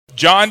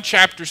John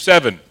chapter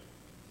 7.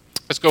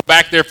 Let's go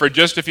back there for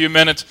just a few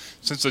minutes,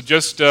 since I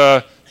just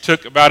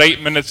took about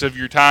 8 minutes of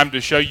your time to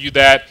show you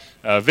that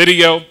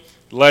video.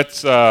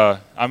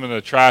 I'm going to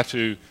try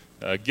to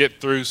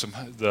get through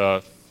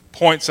the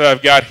points that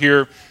I've got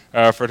here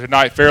for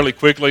tonight fairly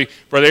quickly.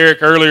 Brother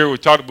Eric, earlier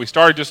we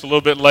started just a little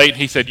bit late.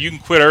 He said, you can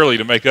quit early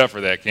to make up for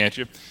that, can't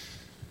you?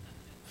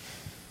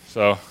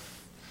 So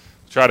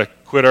try to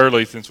quit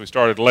early since we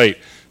started late.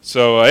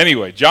 So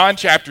anyway, John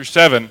chapter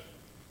 7.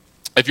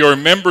 If you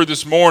remember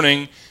this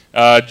morning,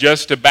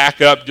 just to back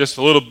up just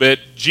a little bit,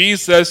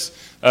 Jesus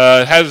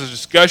has a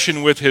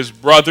discussion with his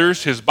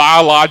brothers, his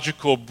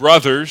biological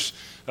brothers,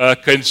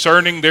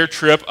 concerning their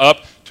trip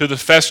up to the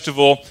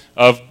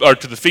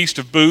to the Feast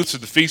of Booths, or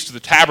the Feast of the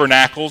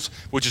Tabernacles,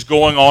 which is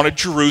going on at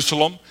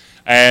Jerusalem.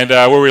 And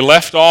where we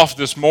left off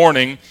this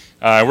morning,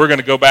 we're going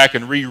to go back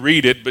and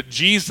reread it. But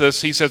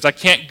Jesus, he says, I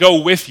can't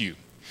go with you.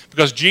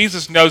 Because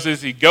Jesus knows that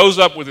if he goes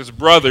up with his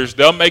brothers,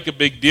 they'll make a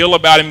big deal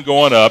about him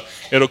going up.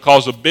 It'll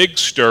cause a big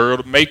stir.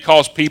 It may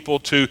cause people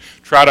to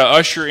try to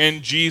usher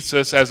in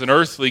Jesus as an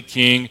earthly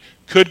king.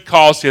 Could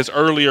cause his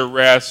early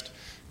arrest.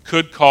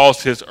 Could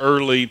cause his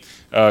early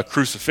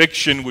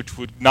crucifixion, which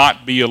would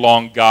not be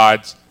along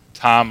God's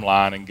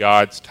timeline and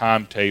God's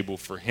timetable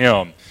for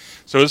him.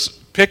 So let's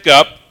pick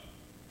up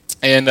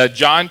in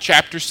John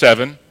chapter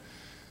 7,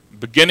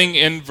 beginning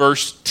in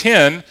verse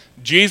 10.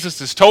 Jesus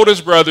has told his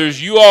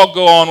brothers, you all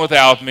go on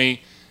without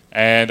me,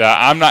 and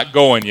I'm not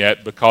going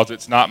yet because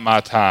it's not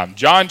my time.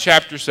 John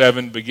chapter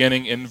 7,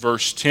 beginning in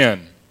verse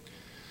 10.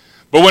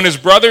 But when his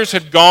brothers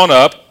had gone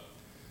up,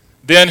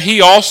 then he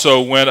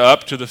also went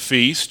up to the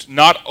feast,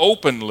 not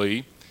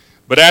openly,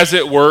 but as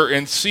it were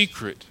in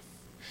secret.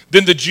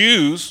 Then the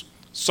Jews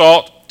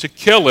sought to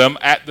kill him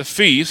at the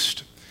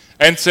feast,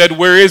 and said,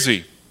 where is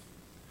he?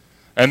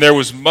 And there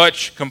was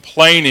much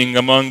complaining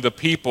among the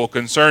people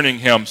concerning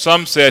him.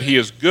 Some said he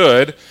is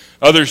good.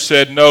 Others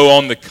said, no,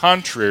 on the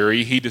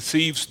contrary, he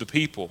deceives the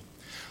people.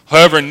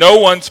 However, no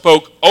one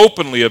spoke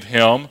openly of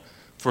him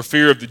for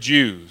fear of the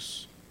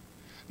Jews.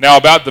 Now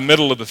about the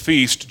middle of the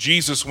feast,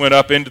 Jesus went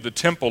up into the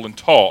temple and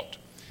taught.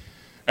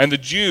 And the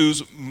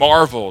Jews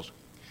marveled,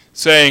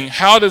 saying,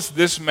 how does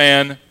this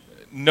man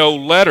know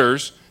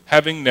letters,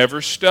 having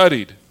never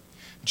studied?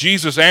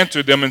 Jesus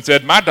answered them and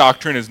said, my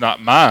doctrine is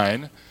not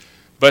mine,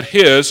 but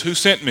his who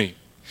sent me.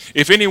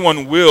 If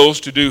anyone wills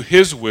to do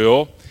his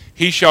will,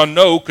 he shall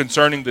know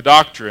concerning the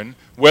doctrine,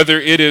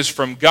 whether it is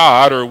from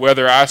God or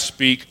whether I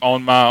speak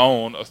on my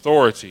own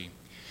authority.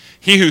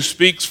 He who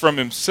speaks from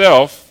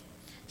himself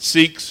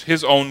seeks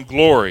his own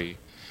glory,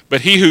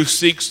 but he who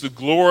seeks the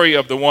glory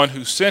of the one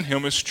who sent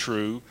him is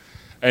true,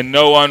 and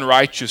no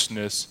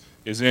unrighteousness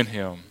is in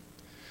him.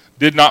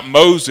 Did not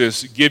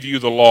Moses give you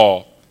the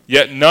law?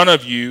 Yet none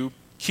of you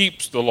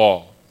keeps the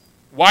law.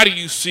 Why do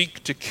you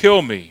seek to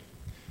kill me?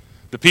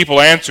 The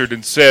people answered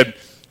and said,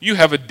 you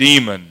have a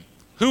demon.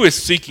 Who is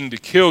seeking to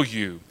kill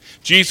you?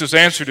 Jesus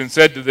answered and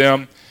said to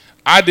them,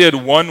 I did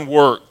one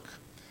work,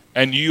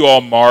 and you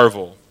all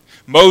marvel.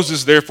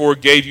 Moses therefore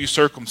gave you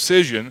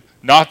circumcision,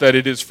 not that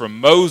it is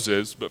from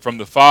Moses, but from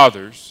the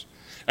fathers.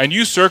 And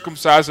you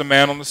circumcise a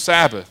man on the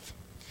Sabbath.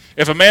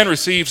 If a man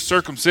receives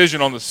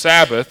circumcision on the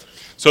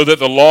Sabbath, so that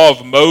the law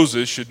of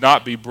Moses should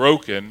not be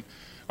broken,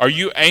 are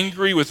you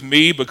angry with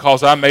me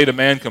because I made a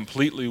man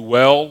completely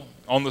well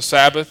on the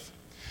Sabbath?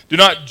 Do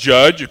not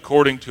judge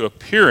according to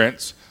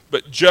appearance,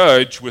 but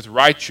judge with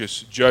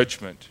righteous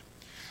judgment.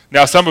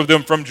 Now some of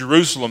them from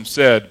Jerusalem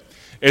said,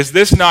 is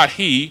this not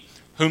he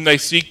whom they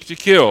seek to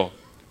kill?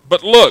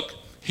 But look,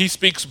 he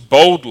speaks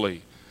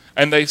boldly,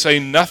 and they say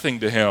nothing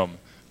to him.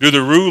 Do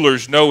the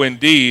rulers know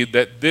indeed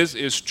that this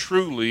is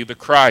truly the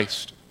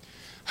Christ?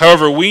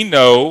 However, we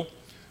know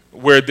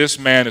where this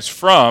man is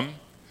from,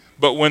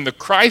 but when the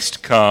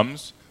Christ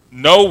comes,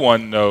 no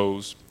one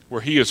knows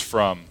where he is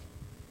from.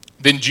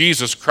 Then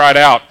Jesus cried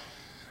out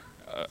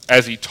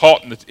as he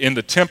taught in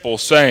the temple,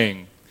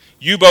 saying,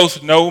 you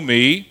both know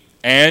me,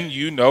 and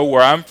you know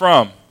where I'm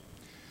from.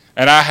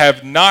 And I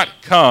have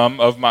not come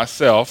of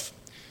myself,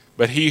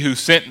 but he who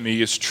sent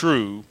me is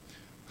true,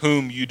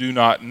 whom you do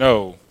not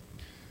know.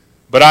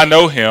 But I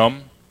know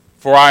him,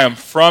 for I am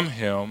from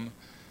him,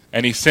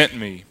 and he sent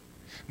me.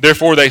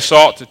 Therefore they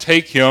sought to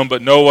take him,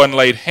 but no one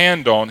laid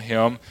hand on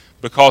him,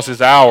 because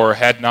his hour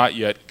had not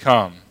yet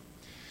come.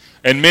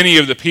 And many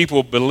of the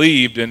people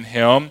believed in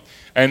him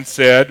and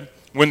said,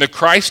 when the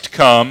Christ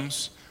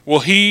comes,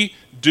 will he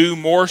do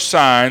more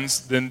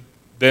signs than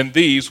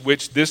these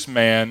which this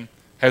man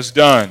has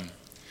done?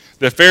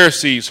 The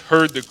Pharisees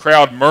heard the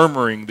crowd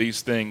murmuring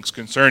these things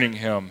concerning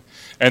him,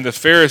 and the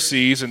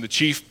Pharisees and the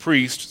chief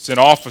priests sent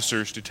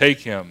officers to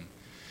take him.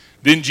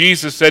 Then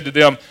Jesus said to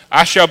them,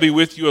 I shall be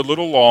with you a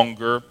little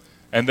longer,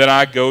 and then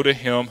I go to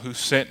him who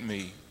sent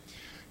me.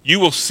 You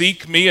will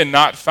seek me and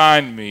not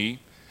find me,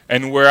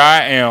 and where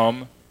I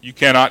am, you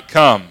cannot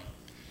come.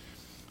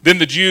 Then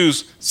the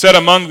Jews said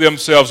among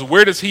themselves,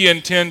 where does he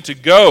intend to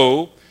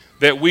go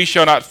that we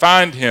shall not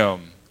find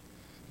him?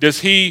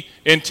 Does he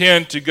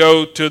intend to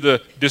go to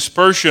the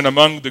dispersion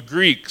among the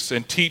Greeks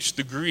and teach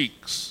the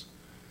Greeks?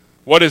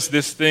 What is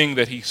this thing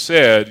that he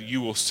said,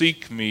 you will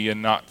seek me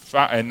and not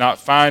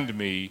find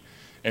me,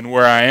 and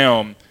where I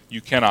am, you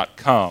cannot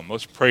come?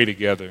 Let's pray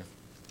together.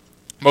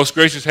 Most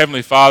gracious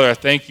Heavenly Father, I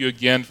thank you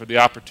again for the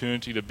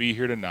opportunity to be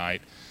here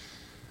tonight.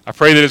 I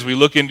pray that as we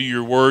look into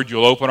your word,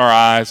 you'll open our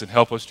eyes and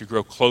help us to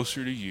grow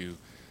closer to you.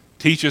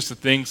 Teach us the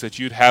things that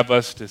you'd have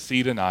us to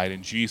see tonight.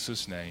 In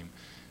Jesus' name,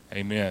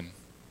 amen.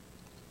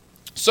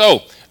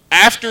 So,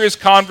 after his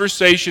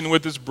conversation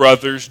with his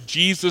brothers,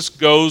 Jesus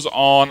goes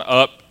on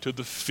up to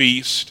the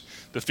Feast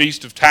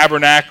of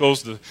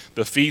Tabernacles,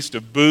 the Feast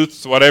of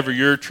Booths, whatever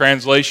your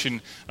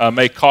translation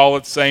may call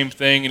it, same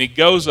thing. And he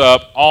goes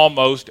up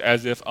almost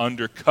as if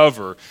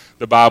undercover,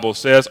 the Bible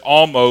says,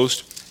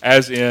 almost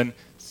as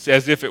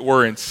if it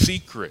were in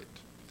secret.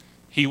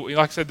 He,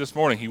 like I said this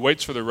morning, he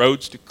waits for the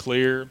roads to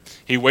clear.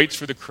 He waits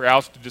for the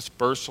crowds to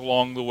disperse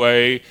along the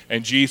way,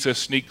 and Jesus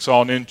sneaks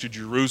on into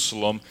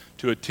Jerusalem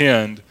to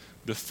attend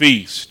the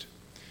feast.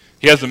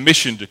 He has a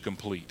mission to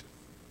complete.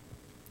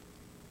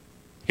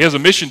 He has a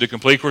mission to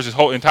complete. Of course, his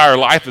whole entire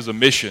life is a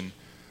mission.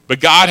 But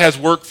God has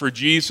work for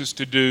Jesus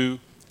to do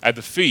at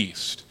the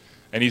feast.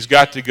 And he's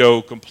got to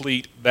go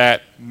complete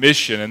that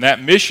mission. And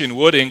that mission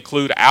would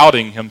include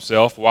outing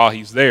himself while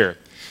he's there.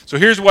 So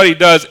here's what he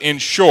does in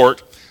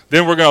short.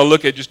 Then we're going to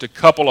look at just a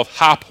couple of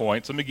high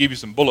points. Let me give you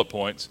some bullet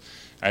points.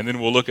 And then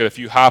we'll look at a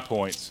few high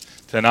points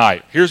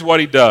tonight. Here's what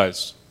he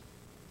does.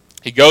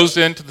 He goes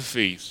into the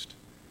feast.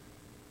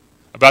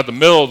 About the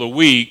middle of the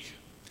week,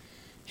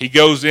 he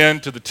goes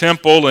into the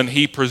temple and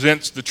he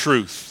presents the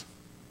truth.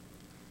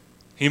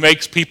 He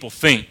makes people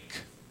think.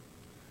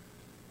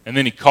 And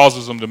then he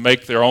causes them to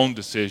make their own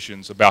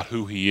decisions about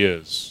who he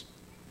is.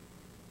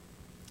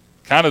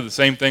 Kind of the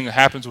same thing that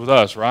happens with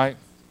us, right?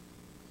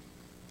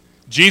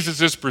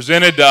 Jesus is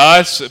presented to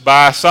us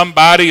by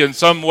somebody in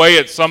some way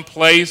at some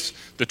place.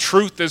 The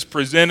truth is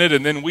presented,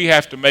 and then we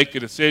have to make a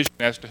decision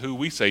as to who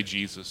we say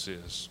Jesus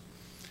is.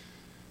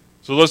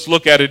 So let's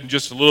look at it in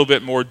just a little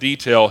bit more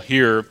detail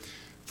here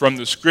from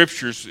the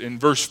Scriptures. In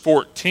verse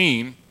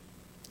 14,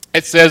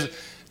 it says,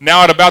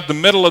 "Now at about the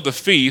middle of the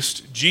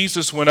feast,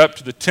 Jesus went up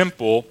to the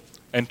temple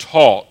and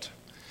taught.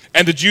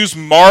 And the Jews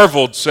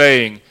marveled,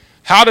 saying,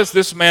 'How does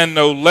this man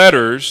know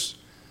letters,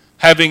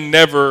 having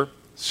never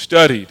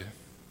studied?'"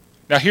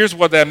 Now here's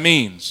what that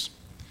means.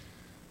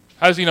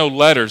 How does he know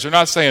letters? They're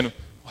not saying,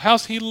 well,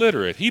 how's he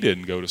literate? He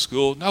didn't go to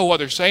school. No, what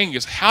they're saying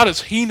is, how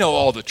does he know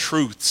all the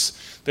truths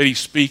that he's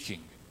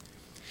speaking?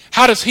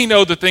 How does he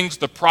know the things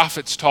the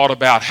prophets taught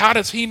about? How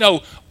does he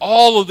know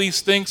all of these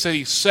things that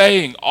he's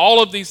saying,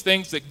 all of these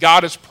things that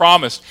God has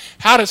promised?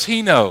 How does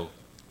he know?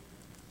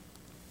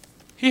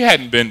 He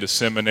hadn't been to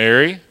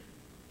seminary.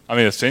 I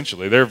mean,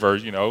 essentially, their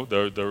version, I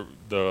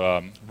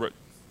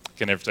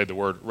can never say the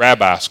word,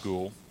 rabbi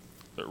school.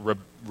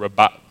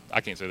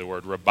 I can't say the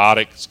word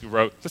robotic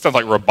school. This sounds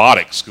like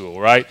robotic school,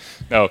 right?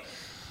 No,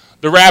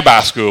 the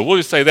rabbi school. We'll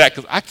just say that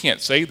because I can't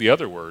say the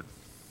other word.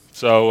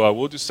 So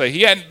we'll just say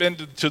he hadn't been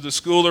to the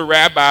school the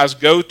rabbis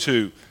go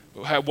to.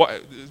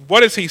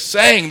 What is he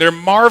saying? They're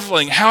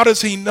marveling. How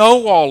does he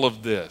know all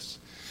of this?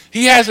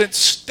 He hasn't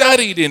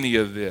studied any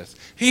of this.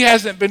 He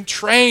hasn't been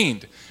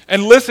trained.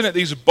 And listen at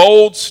these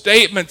bold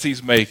statements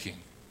he's making.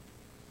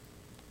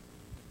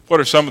 What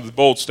are some of the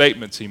bold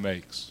statements he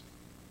makes?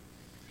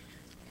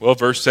 Well,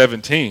 verse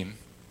 17.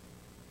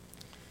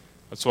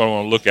 That's what I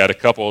want to look at, a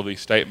couple of these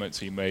statements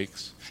he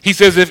makes. He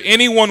says, "If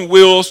anyone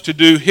wills to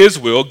do his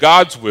will,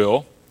 God's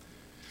will,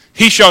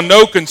 he shall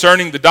know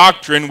concerning the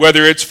doctrine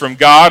whether it's from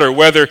God or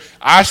whether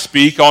I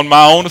speak on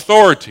my own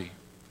authority."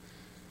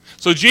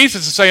 So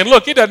Jesus is saying,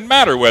 look, it doesn't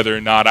matter whether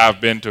or not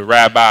I've been to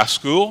rabbi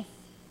school.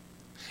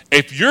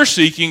 If you're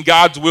seeking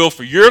God's will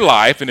for your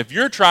life, and if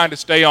you're trying to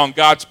stay on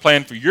God's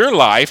plan for your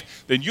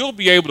life, then you'll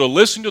be able to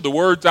listen to the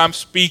words I'm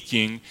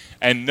speaking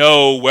and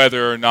know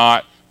whether or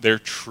not they're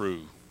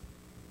true.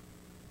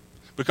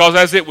 Because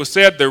as it was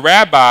said, the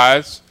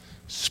rabbis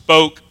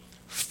spoke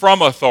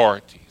from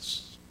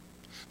authorities.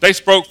 They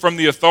spoke from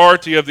the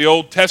authority of the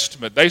Old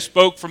Testament. They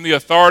spoke from the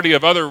authority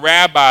of other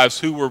rabbis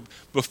who were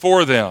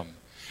before them.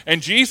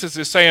 And Jesus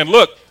is saying,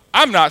 look,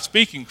 I'm not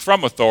speaking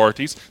from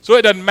authorities, so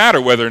it doesn't matter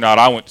whether or not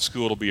I went to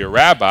school to be a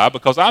rabbi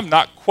because I'm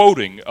not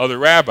quoting other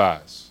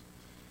rabbis.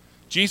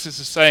 Jesus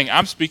is saying,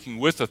 I'm speaking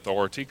with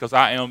authority because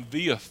I am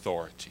the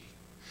authority.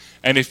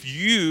 And if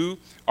you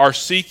are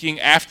seeking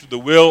after the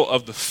will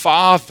of the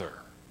Father,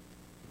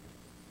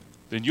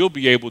 then you'll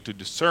be able to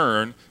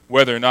discern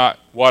whether or not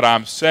what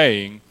I'm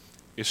saying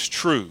is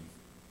true.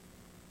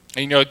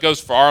 And it goes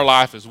for our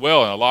life as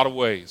well in a lot of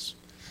ways.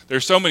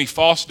 There's so many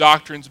false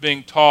doctrines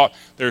being taught.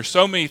 There's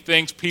so many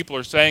things people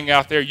are saying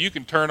out there. You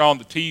can turn on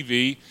the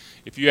TV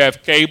if you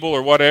have cable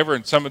or whatever,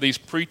 and some of these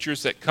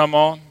preachers that come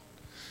on.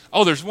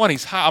 Oh, there's one,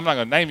 I'm not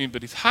going to name him,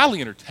 but he's highly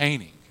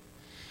entertaining.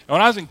 And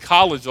when I was in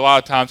college, a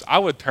lot of times, I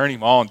would turn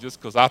him on just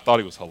because I thought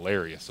he was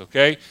hilarious,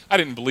 okay? I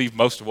didn't believe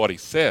most of what he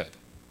said.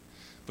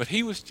 But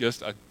he was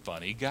just a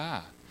funny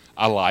guy.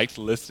 I liked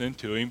listening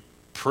to him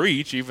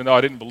preach, even though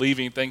I didn't believe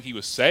anything he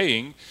was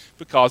saying,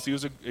 because he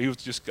was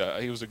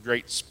a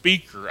great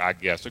speaker, I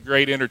guess, a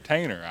great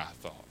entertainer, I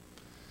thought.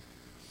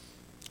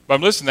 But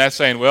I'm listening to that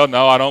saying, well,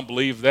 no, I don't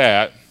believe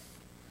that.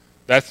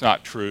 That's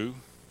not true.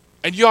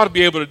 And you ought to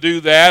be able to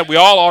do that. We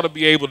all ought to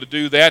be able to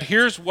do that.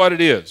 Here's what it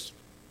is.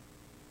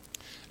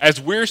 As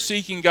we're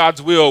seeking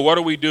God's will, what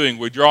are we doing?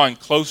 We're drawing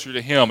closer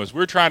to Him. As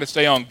we're trying to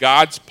stay on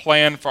God's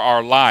plan for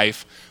our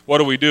life, what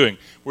are we doing?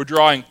 We're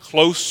drawing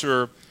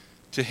closer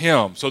to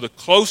Him. So the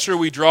closer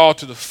we draw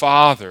to the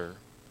Father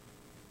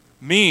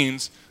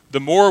means the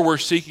more we're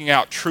seeking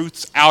out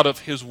truths out of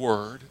His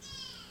Word,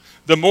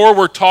 the more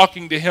we're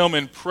talking to Him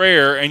in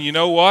prayer, and you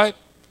know what?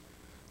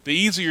 The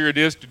easier it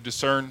is to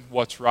discern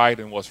what's right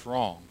and what's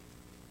wrong.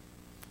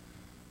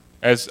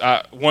 As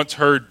I once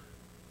heard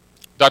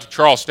Dr.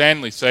 Charles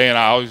Stanley say, and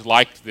I always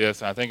liked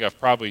this, and I think I've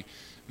probably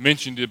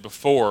mentioned it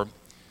before.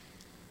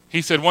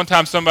 He said one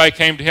time somebody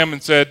came to him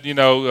and said,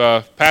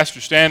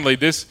 Pastor Stanley,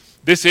 this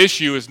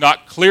issue is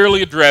not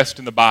clearly addressed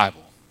in the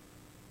Bible.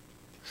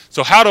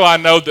 So how do I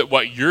know that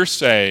what you're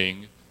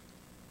saying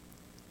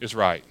is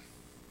right?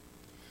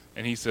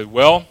 And he said,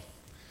 well,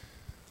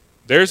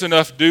 there's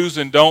enough do's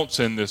and don'ts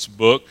in this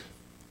book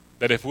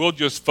that if we'll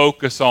just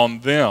focus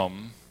on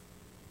them,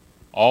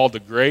 all the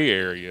gray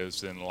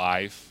areas in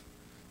life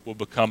will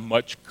become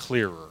much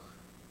clearer.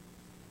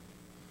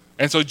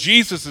 And so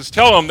Jesus is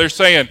telling them, they're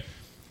saying,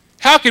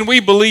 how can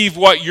we believe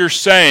what you're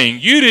saying?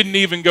 You didn't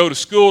even go to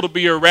school to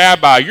be a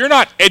rabbi. You're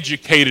not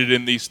educated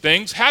in these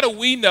things. How do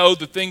we know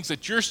the things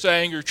that you're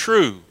saying are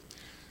true?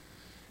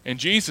 And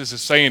Jesus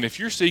is saying, if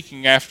you're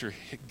seeking after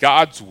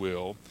God's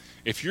will,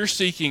 if you're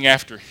seeking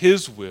after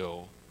His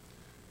will,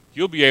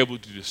 you'll be able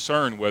to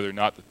discern whether or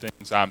not the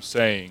things I'm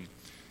saying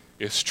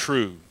is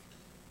true.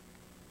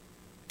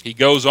 He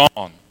goes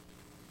on.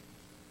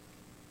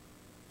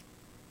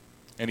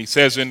 And he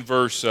says in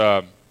verse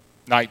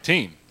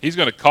 19, he's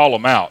going to call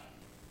them out.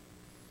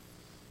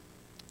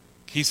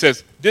 He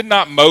says, did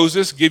not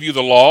Moses give you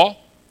the law?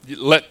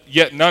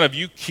 Yet none of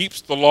you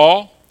keeps the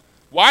law.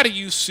 Why do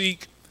you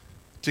seek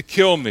to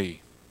kill me?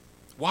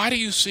 Why do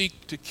you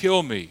seek to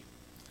kill me?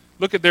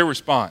 Look at their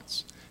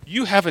response.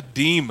 You have a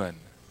demon.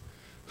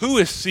 Who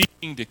is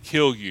seeking to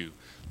kill you?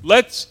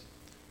 Let's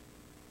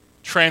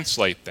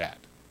translate that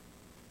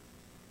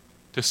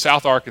to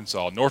South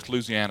Arkansas, North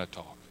Louisiana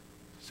talk.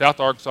 South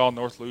Arkansas,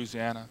 North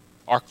Louisiana,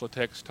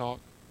 Arklatex talk.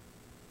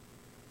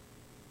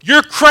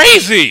 You're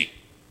crazy.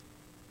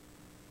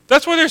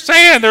 That's what they're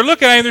saying. They're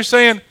looking at him, they're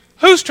saying,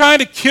 who's trying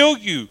to kill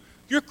you?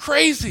 You're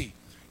crazy.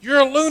 You're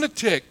a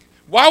lunatic.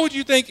 Why would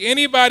you think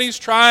anybody's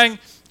trying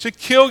to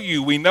kill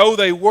you? We know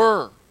they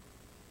were.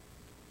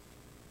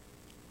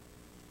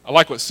 I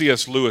like what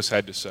C.S. Lewis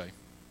had to say.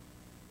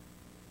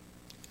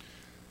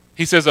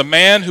 He says, a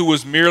man who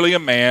was merely a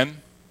man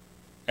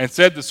and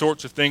said the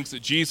sorts of things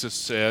that Jesus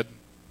said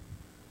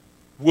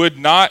would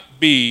not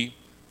be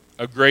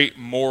a great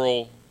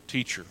moral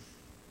teacher.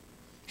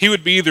 He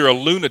would be either a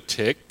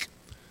lunatic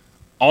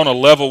on a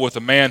level with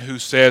a man who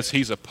says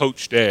he's a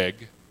poached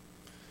egg,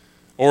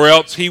 or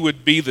else he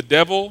would be the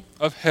devil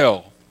of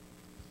hell.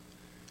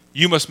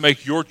 You must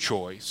make your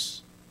choice.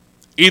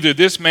 Either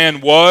this man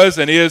was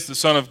and is the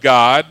Son of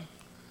God,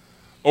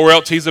 or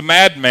else he's a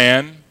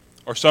madman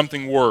or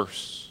something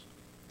worse.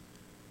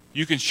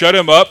 You can shut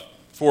him up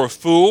for a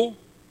fool.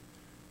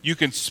 You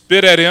can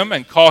spit at him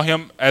and call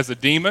him as a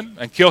demon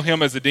and kill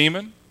him as a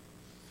demon.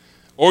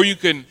 Or you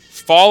can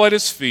fall at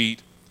his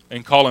feet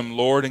and call him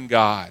Lord and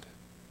God.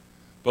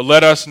 But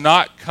let us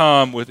not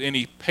come with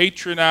any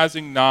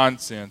patronizing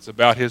nonsense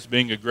about his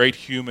being a great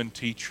human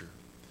teacher.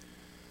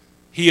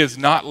 He has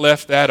not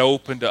left that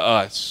open to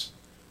us,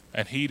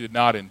 and he did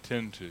not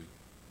intend to.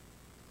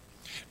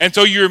 And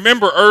so you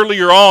remember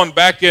earlier on,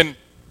 back in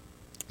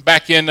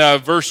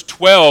verse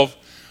 12,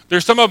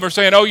 there's some of them are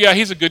saying, oh yeah,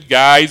 he's a good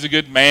guy, he's a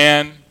good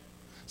man.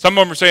 Some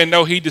of them are saying,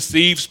 no, he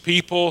deceives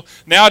people.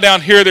 Now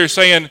down here they're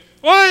saying,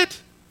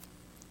 what?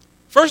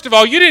 First of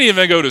all, you didn't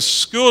even go to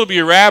school to be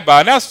a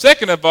rabbi. Now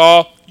second of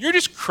all, you're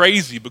just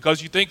crazy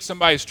because you think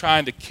somebody's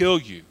trying to kill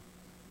you.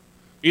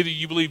 Either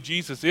you believe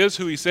Jesus is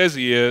who he says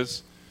he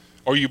is,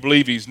 or you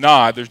believe he's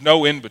not. There's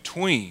no in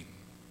between.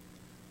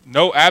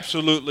 No,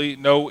 absolutely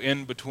no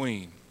in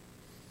between.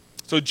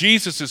 So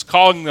Jesus is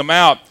calling them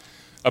out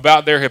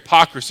about their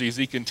hypocrisy as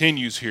he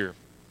continues here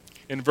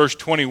in verse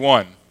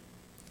 21.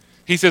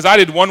 He says, I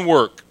did one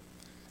work,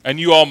 and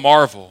you all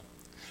marvel.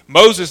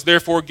 Moses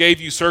therefore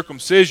gave you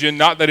circumcision,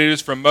 not that it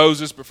is from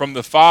Moses, but from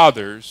the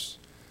fathers,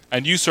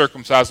 and you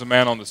circumcise a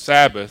man on the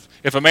Sabbath.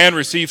 If a man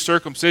receives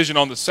circumcision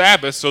on the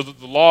Sabbath, so that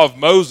the law of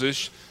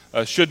Moses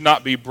should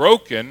not be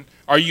broken,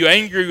 are you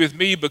angry with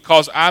me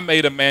because I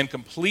made a man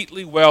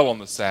completely well on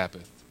the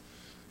Sabbath?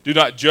 Do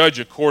not judge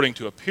according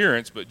to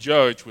appearance, but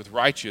judge with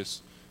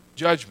righteous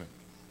judgment.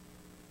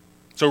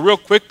 So real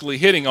quickly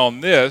hitting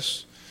on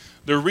this,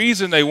 the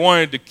reason they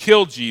wanted to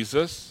kill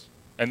Jesus,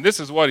 and this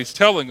is what he's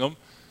telling them,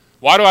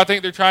 why do I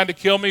think they're trying to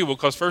kill me? Well,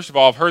 because first of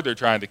all, I've heard they're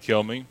trying to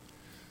kill me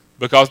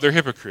because they're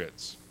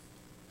hypocrites.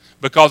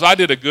 Because I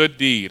did a good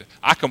deed.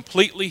 I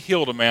completely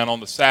healed a man on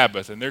the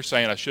Sabbath, and they're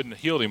saying I shouldn't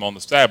have healed him on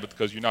the Sabbath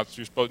because you're not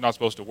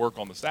supposed to work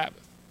on the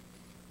Sabbath.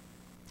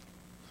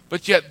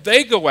 But yet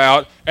they go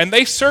out and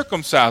they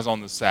circumcise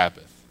on the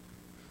Sabbath.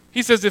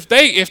 He says, if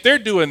they're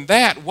doing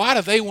that, why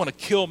do they want to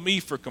kill me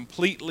for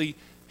completely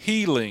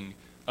healing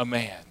a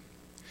man?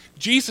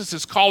 Jesus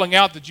is calling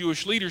out the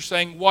Jewish leaders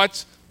saying,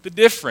 what's the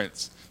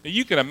difference? Now,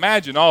 you can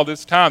imagine all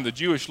this time the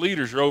Jewish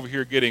leaders are over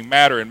here getting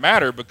madder and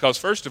madder because,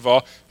 first of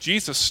all,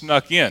 Jesus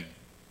snuck in.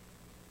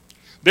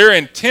 Their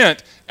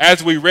intent,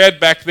 as we read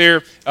back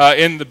there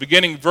in the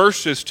beginning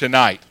verses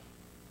tonight,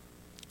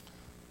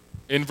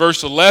 in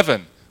verse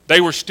 11,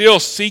 they were still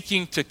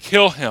seeking to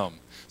kill him.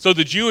 So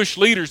the Jewish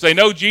leaders, they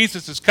know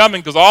Jesus is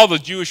coming because all the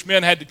Jewish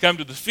men had to come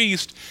to the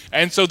feast,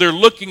 and so they're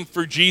looking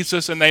for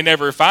Jesus and they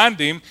never find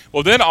him.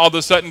 Well, then all of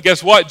a sudden,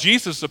 guess what?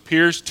 Jesus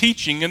appears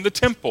teaching in the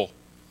temple.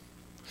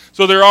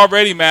 So they're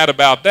already mad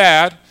about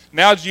that.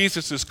 Now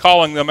Jesus is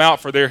calling them out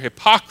for their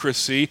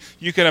hypocrisy.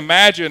 You can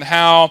imagine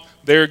how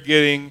they're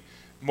getting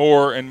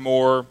more and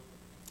more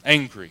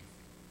angry.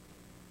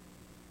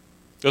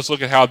 Let's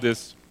look at how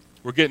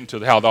we're getting to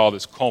how all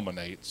this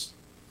culminates.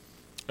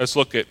 Let's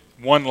look at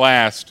one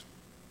last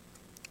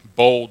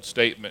bold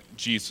statement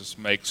Jesus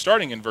makes,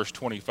 starting in verse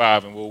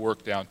 25, and we'll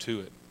work down to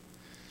it.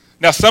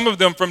 Now some of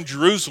them from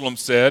Jerusalem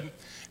said,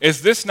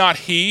 "Is this not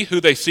he who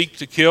they seek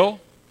to kill?"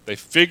 They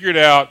figured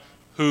out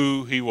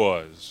who he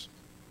was.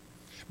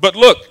 "But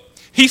look,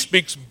 he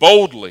speaks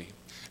boldly,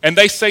 and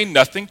they say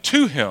nothing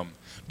to him.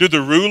 Do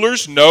the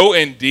rulers know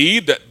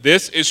indeed that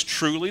this is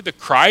truly the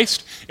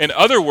Christ?" In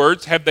other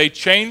words, have they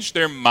changed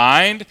their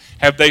mind?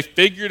 Have they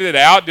figured it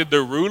out? Did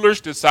the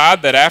rulers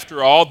decide that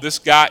after all, this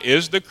guy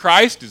is the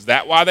Christ? Is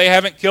that why they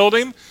haven't killed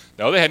him?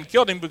 No, they hadn't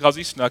killed him because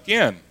he snuck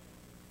in.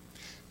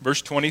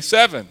 Verse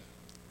 27.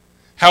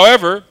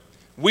 "However,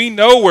 we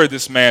know where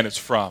this man is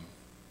from.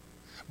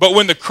 But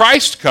when the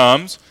Christ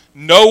comes,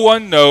 no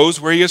one knows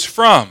where he is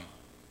from."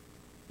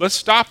 Let's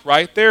stop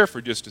right there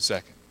for just a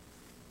second.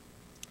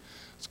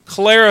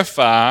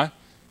 Clarify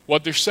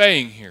what they're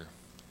saying here.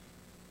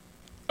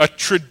 A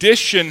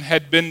tradition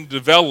had been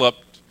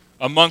developed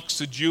amongst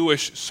the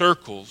Jewish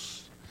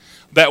circles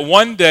that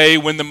one day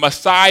when the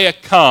Messiah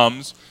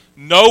comes,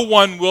 no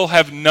one will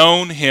have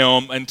known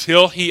him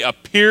until he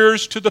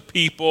appears to the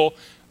people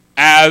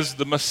as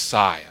the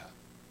Messiah.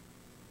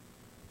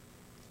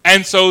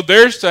 And so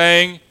they're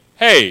saying,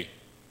 hey,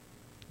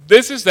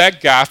 this is that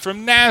guy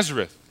from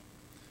Nazareth.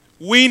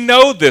 We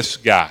know this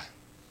guy.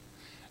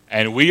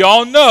 And we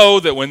all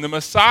know that when the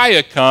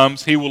Messiah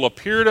comes, he will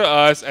appear to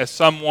us as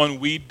someone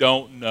we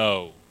don't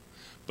know.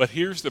 But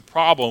here's the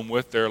problem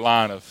with their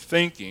line of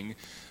thinking.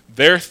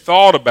 Their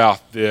thought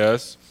about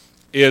this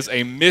is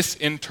a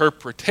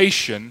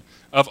misinterpretation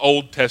of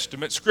Old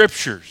Testament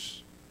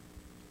scriptures.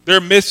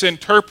 They're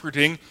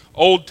misinterpreting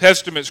Old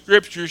Testament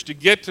scriptures to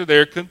get to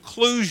their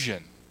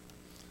conclusion.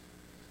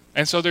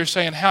 And so they're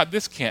saying,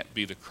 this can't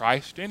be the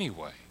Christ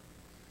anyway,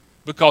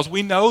 because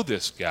we know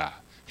this guy.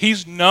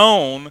 He's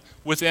known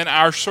within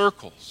our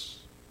circles.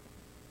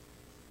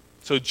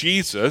 So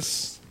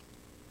Jesus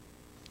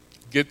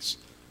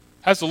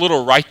has a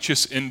little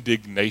righteous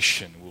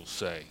indignation, we'll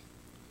say,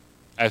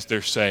 as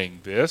they're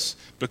saying this,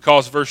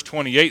 because verse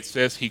 28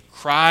 says he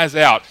cries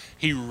out.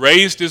 He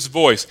raised his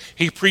voice.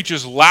 He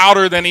preaches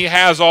louder than he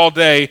has all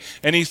day,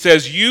 and he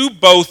says, "You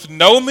both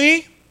know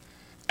me,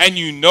 and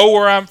you know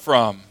where I'm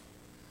from.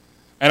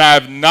 And I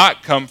have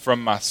not come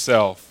from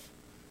myself,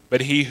 but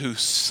he who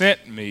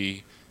sent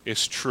me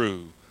is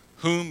true,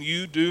 whom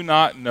you do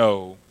not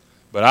know,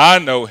 but I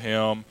know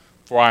him,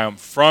 for I am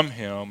from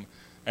him,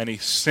 and he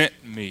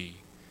sent me."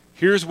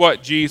 Here's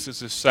what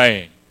Jesus is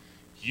saying.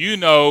 You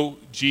know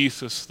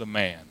Jesus the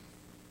man.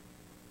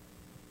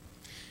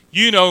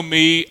 You know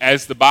me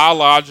as the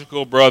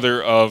biological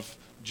brother of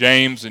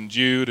James and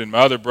Jude and my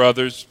other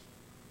brothers.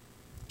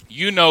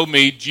 You know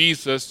me,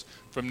 Jesus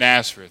from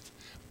Nazareth.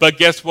 But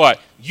guess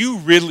what? You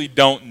really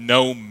don't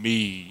know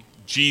me,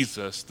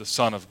 Jesus, the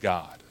Son of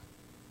God.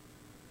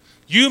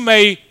 You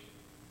may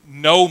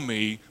know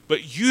me,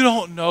 but you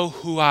don't know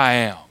who I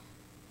am.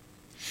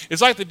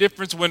 It's like the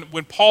difference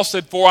when Paul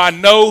said, "For I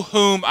know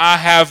whom I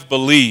have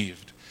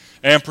believed,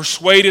 and am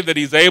persuaded that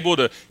he's able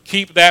to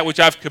keep that which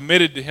I've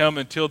committed to him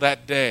until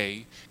that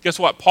day." Guess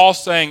what?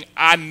 Paul's saying,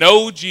 I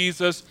know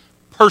Jesus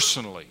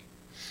personally.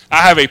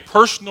 I have a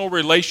personal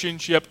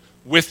relationship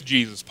with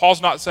Jesus.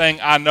 Paul's not saying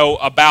I know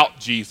about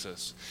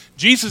Jesus.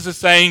 Jesus is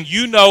saying,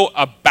 you know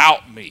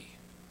about me,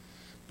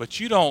 but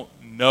you don't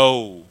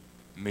know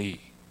me.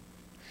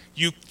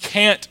 You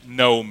can't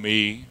know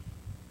me.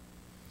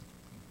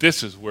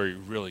 This is where he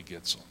really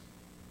gets them.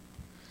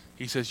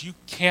 He says, you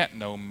can't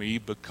know me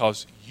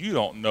because you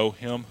don't know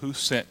him who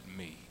sent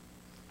me.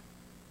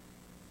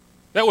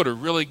 That would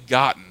have really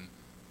gotten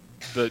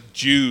the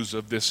Jews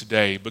of this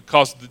day,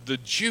 because the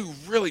Jew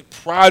really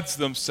prides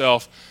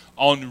themselves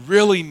on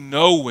really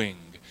knowing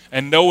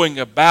and knowing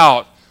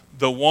about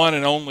the one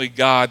and only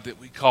God that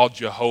we call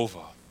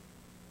Jehovah.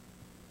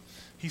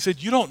 He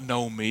said, you don't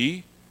know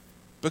me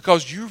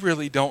because you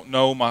really don't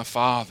know my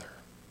Father.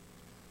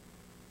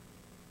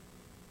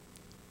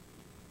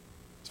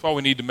 That's why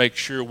we need to make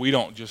sure we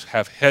don't just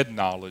have head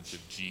knowledge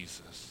of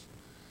Jesus,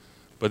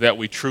 but that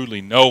we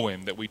truly know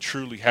him, that we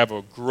truly have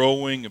a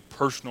growing and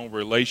personal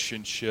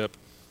relationship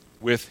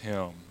with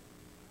him.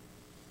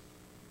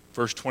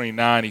 Verse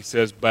 29, he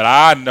says, "But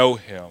I know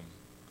him,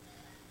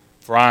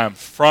 for I am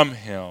from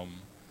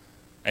him,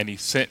 and he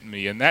sent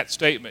me." In that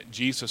statement,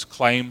 Jesus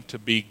claimed to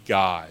be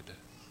God.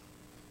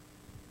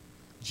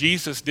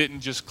 Jesus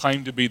didn't just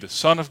claim to be the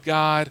Son of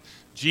God.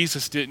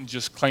 Jesus didn't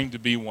just claim to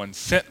be one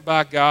sent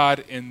by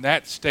God. In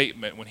that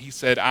statement, when he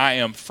said, "I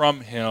am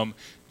from him,"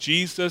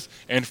 Jesus,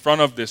 in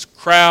front of this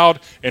crowd,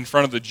 in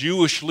front of the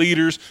Jewish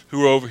leaders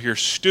who are over here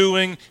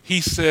stewing,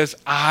 he says,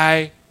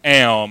 "I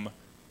am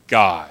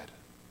God.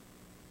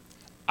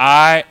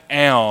 I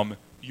am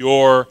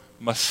your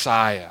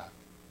Messiah."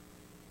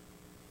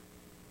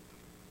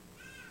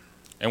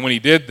 And when he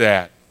did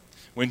that,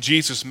 when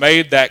Jesus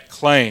made that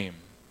claim,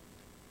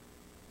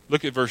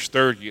 look at verse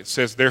 30. It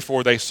says,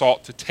 "Therefore they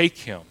sought to take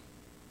him."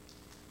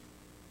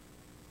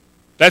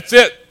 That's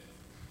it.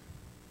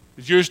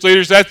 The Jewish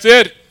leaders, that's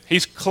it.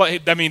 It's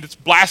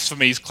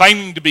blasphemy. He's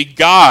claiming to be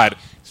God.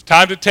 It's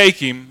time to take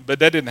him, but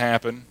that didn't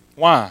happen.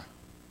 Why?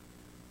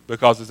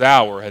 Because his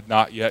hour had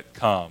not yet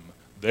come.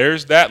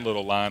 There's that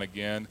little line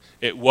again.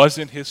 It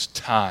wasn't his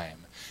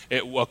time.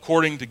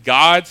 According to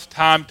God's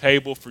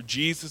timetable for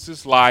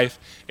Jesus' life,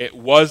 it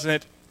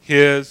wasn't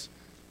his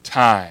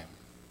time.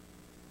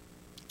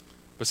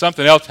 But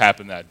something else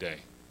happened that day.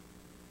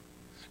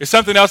 It's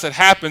something else that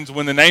happens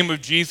when the name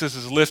of Jesus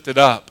is lifted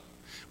up.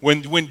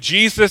 When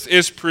Jesus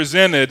is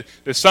presented,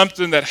 there's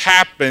something that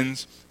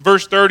happens.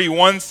 Verse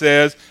 31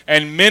 says,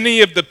 "And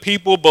many of the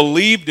people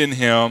believed in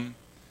him."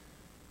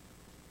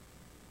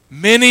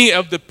 Many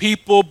of the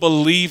people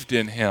believed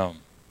in him.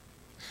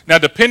 Now,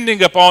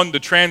 depending upon the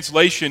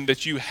translation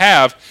that you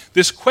have,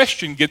 this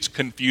question gets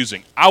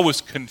confusing. I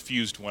was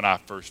confused when I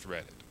first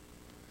read it.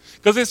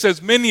 Because it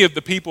says many of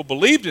the people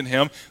believed in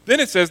him. Then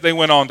it says they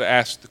went on to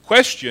ask the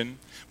question,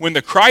 when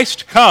the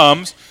Christ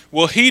comes,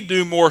 will he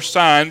do more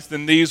signs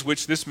than these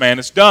which this man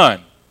has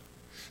done?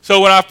 So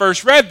when I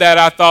first read that,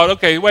 I thought,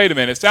 okay, wait a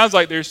minute. It sounds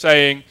like they're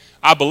saying,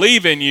 I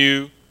believe in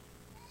you,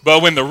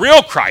 but when the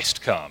real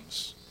Christ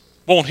comes,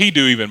 won't he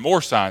do even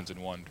more signs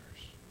and wonders?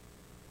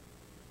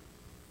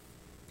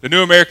 The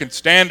New American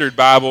Standard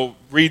Bible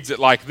reads it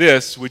like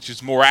this, which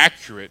is more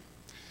accurate.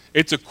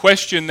 It's a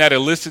question that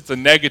elicits a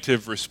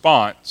negative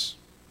response.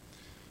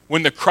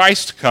 When the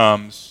Christ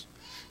comes,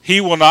 he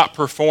will not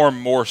perform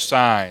more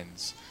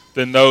signs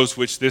than those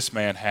which this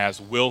man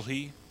has, will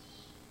he?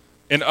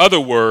 In other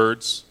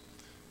words,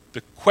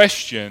 the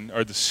question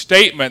or the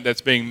statement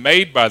that's being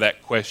made by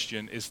that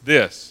question is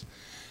this: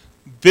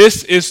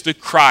 this is the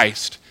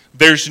Christ.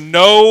 There's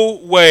no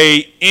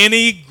way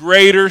any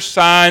greater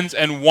signs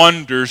and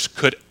wonders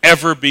could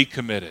ever be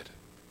committed.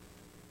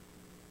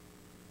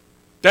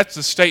 That's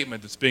the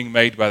statement that's being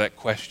made by that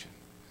question.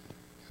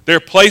 They're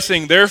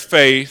placing their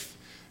faith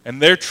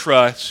and their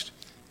trust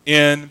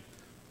in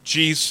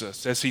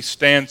Jesus as he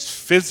stands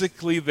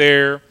physically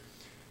there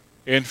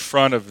in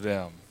front of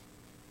them.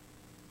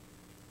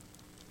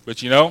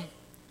 But you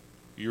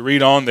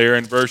read on there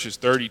in verses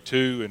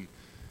 32, and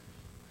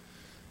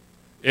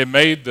it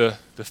made the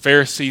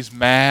Pharisees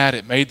mad.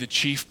 It made the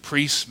chief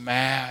priests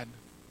mad.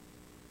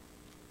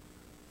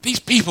 These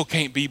people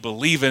can't be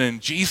believing in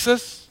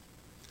Jesus.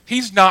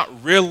 He's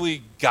not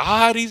really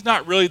God. He's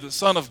not really the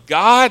Son of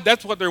God.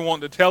 That's what they're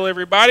wanting to tell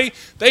everybody.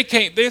 They're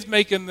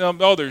making them,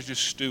 they're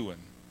just stewing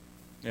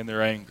in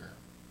their anger.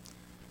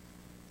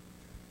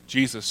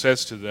 Jesus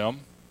says to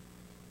them,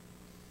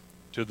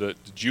 to the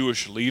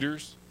Jewish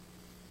leaders,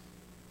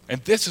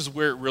 and this is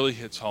where it really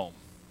hits home.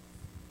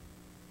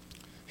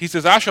 He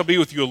says, I shall be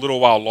with you a little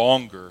while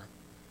longer,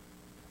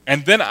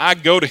 and then I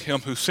go to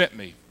him who sent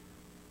me.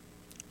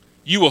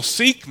 You will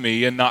seek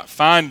me and not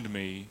find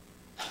me,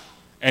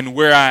 and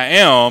where I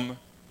am,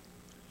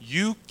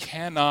 you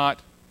cannot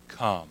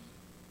come.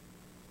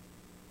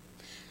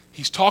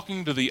 He's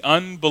talking to the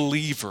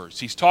unbelievers.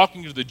 He's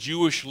talking to the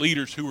Jewish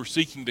leaders who were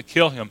seeking to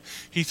kill him.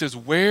 He says,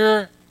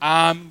 where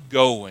I'm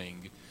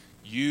going,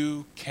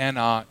 you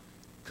cannot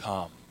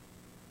come.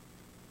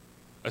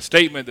 A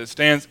statement that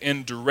stands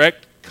in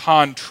direct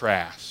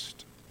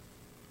contrast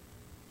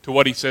to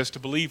what he says to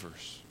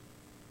believers.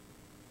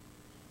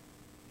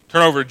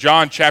 Turn over to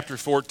John chapter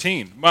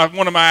 14,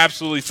 one of my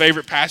absolutely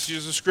favorite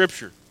passages of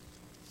Scripture.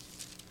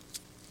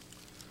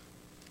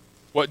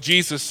 What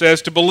Jesus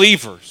says to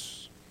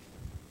believers.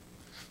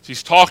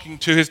 He's talking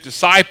to his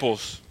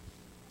disciples.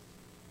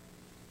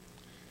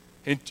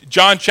 In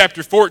John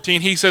chapter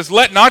 14, he says,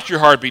 let not your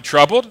heart be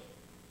troubled.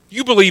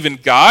 You believe in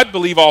God,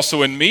 believe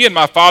also in me. In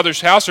my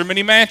Father's house are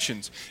many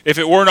mansions. If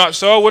it were not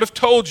so, I would have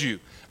told you.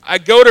 I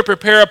go to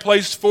prepare a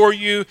place for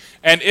you,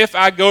 and if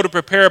I go to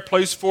prepare a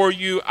place for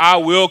you, I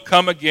will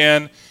come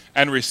again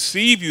and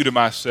receive you to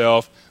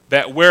myself,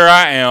 that where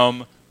I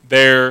am,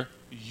 there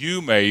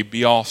you may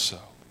be also.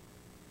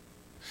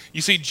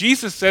 You see,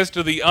 Jesus says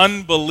to the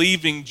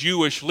unbelieving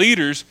Jewish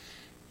leaders,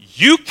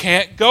 you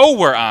can't go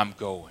where I'm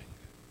going,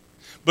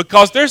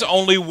 because there's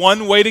only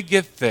one way to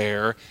get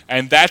there,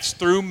 and that's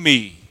through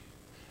me.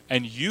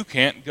 And you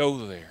can't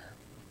go there.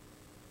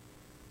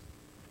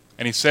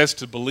 And he says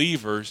to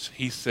believers,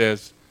 he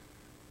says,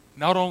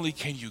 not only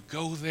can you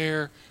go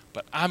there,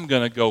 but I'm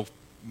going to go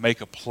make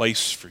a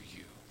place for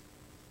you.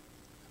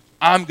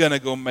 I'm going to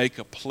go make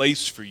a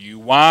place for you.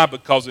 Why?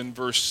 Because in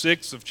verse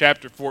 6 of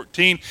chapter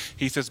 14,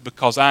 he says,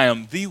 because I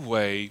am the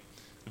way,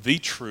 the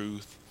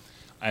truth,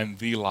 and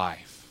the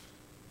life.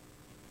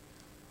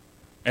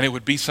 And it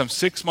would be some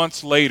 6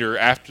 months later,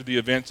 after the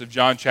events of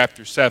John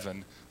chapter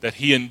 7, that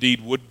he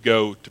indeed would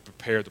go to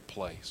prepare the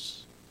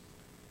place.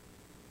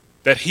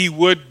 That he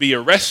would be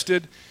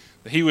arrested,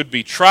 that he would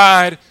be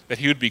tried, that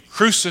he would be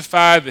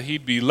crucified, that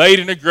he'd be laid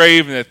in a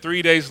grave, and that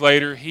 3 days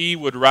later he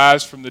would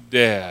rise from the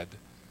dead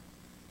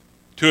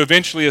to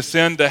eventually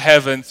ascend to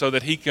heaven so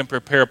that he can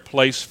prepare a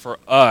place for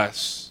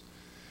us.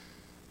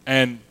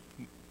 And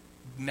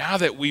now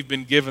that we've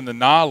been given the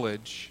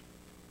knowledge,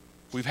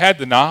 we've had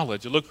the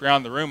knowledge. I look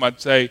around the room, I'd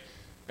say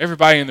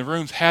everybody in the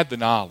room's had the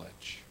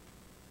knowledge.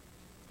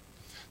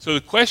 So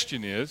the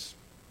question is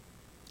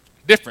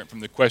different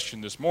from the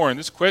question this morning.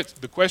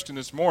 The question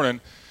this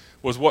morning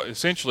was what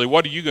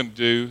are you going to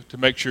do to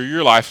make sure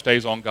your life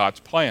stays on God's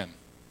plan?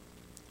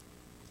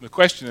 The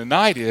question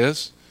tonight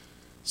is,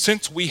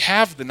 since we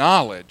have the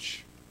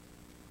knowledge,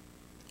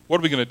 what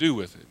are we going to do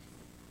with it?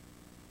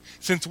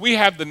 Since we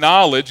have the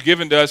knowledge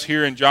given to us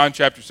here in John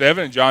chapter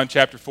 7 and John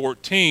chapter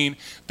 14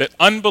 that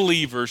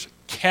unbelievers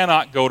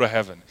cannot go to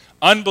heaven.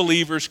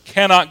 Unbelievers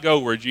cannot go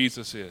where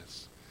Jesus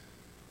is.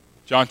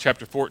 John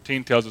chapter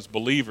 14 tells us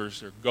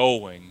believers are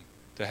going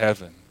to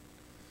heaven.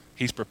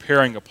 He's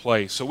preparing a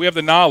place. So we have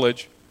the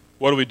knowledge.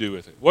 What do we do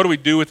with it? What do we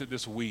do with it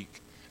this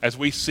week as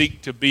we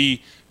seek to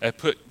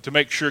to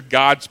make sure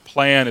God's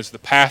plan is the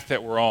path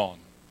that we're on?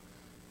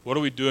 What are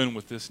we doing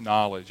with this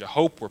knowledge? I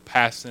hope we're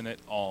passing it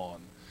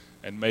on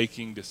and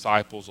making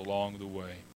disciples along the way.